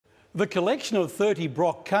The collection of 30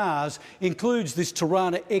 Brock cars includes this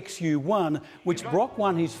Torana XU1, which Brock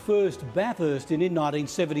won his first Bathurst in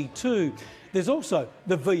 1972. There's also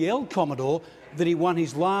the VL Commodore that he won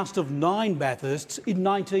his last of 9 Bathursts in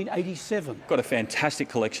 1987. Got a fantastic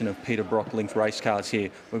collection of Peter Brock linked race cars here.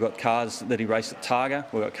 We've got cars that he raced at Targa,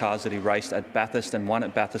 we've got cars that he raced at Bathurst and won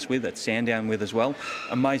at Bathurst with, at Sandown with as well.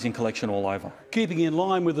 Amazing collection all over. Keeping in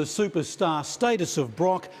line with the superstar status of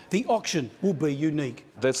Brock, the auction will be unique.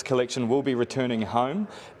 This collection will be returning home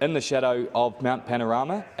in the shadow of Mount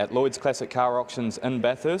Panorama at Lloyd's Classic Car Auctions in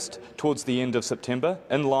Bathurst towards the end of September,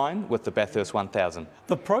 in line with the Bathurst 1000.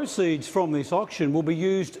 The proceeds from this auction will be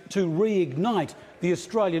used to reignite the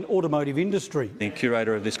Australian automotive industry. The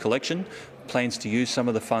curator of this collection plans to use some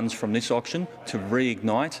of the funds from this auction to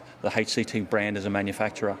reignite the HCT brand as a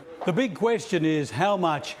manufacturer. The big question is, how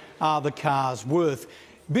much are the cars worth?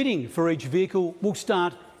 Bidding for each vehicle will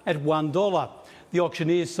start at $1. The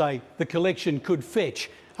auctioneers say the collection could fetch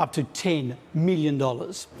up to $10 million.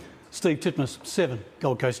 Steve Titmus, 7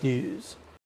 Gold Coast News.